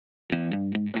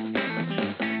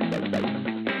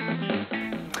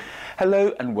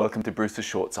Hello and welcome to Bruce's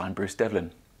Shorts. I'm Bruce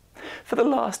Devlin. For the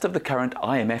last of the current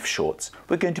IMF shorts,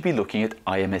 we're going to be looking at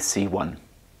IMSC1.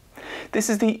 This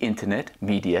is the Internet,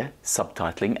 Media,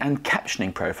 Subtitling and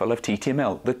Captioning profile of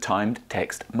TTML, the Timed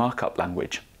Text Markup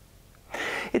Language.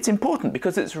 It's important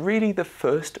because it's really the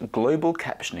first global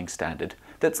captioning standard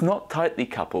that's not tightly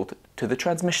coupled to the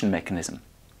transmission mechanism.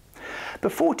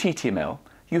 Before TTML,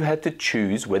 you had to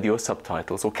choose whether your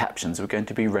subtitles or captions were going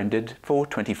to be rendered for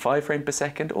 25 frames per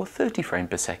second or 30 frames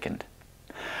per second.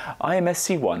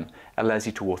 IMSC1 allows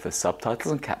you to author subtitles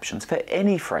and captions for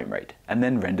any frame rate and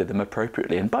then render them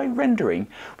appropriately, and by rendering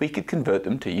we could convert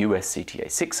them to US CTA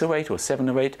 608 or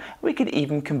 708. We could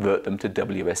even convert them to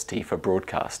WST for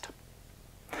broadcast.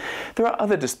 There are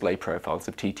other display profiles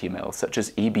of TTML such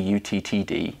as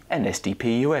EBU-TTD and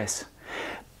SDP-US.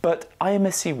 But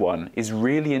IMSC1 is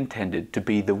really intended to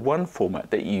be the one format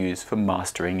that you use for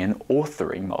mastering and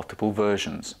authoring multiple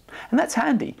versions. And that's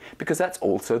handy because that's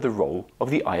also the role of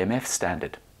the IMF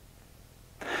standard.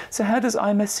 So how does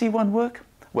IMSC1 work?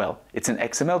 Well, it's an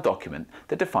XML document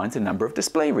that defines a number of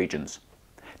display regions.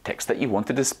 Text that you want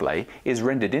to display is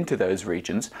rendered into those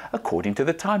regions according to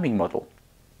the timing model.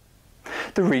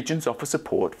 The regions offer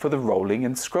support for the rolling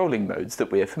and scrolling modes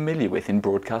that we are familiar with in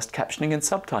broadcast captioning and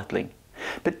subtitling.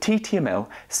 But TTML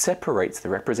separates the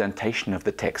representation of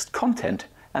the text content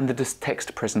and the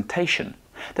text presentation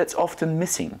that's often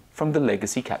missing from the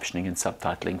legacy captioning and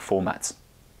subtitling formats.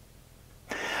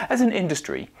 As an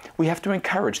industry, we have to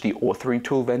encourage the authoring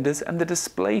tool vendors and the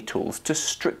display tools to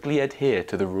strictly adhere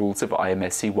to the rules of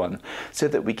IMSC1 so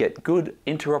that we get good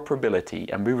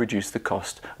interoperability and we reduce the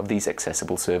cost of these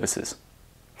accessible services.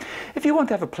 If you want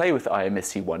to have a play with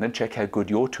IMSC1 and check how good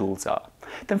your tools are,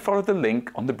 then follow the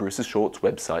link on the Bruce's Shorts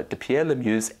website to Pierre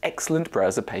Lemieux's excellent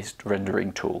browser-based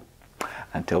rendering tool.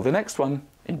 Until the next one,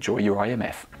 enjoy your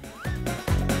IMF.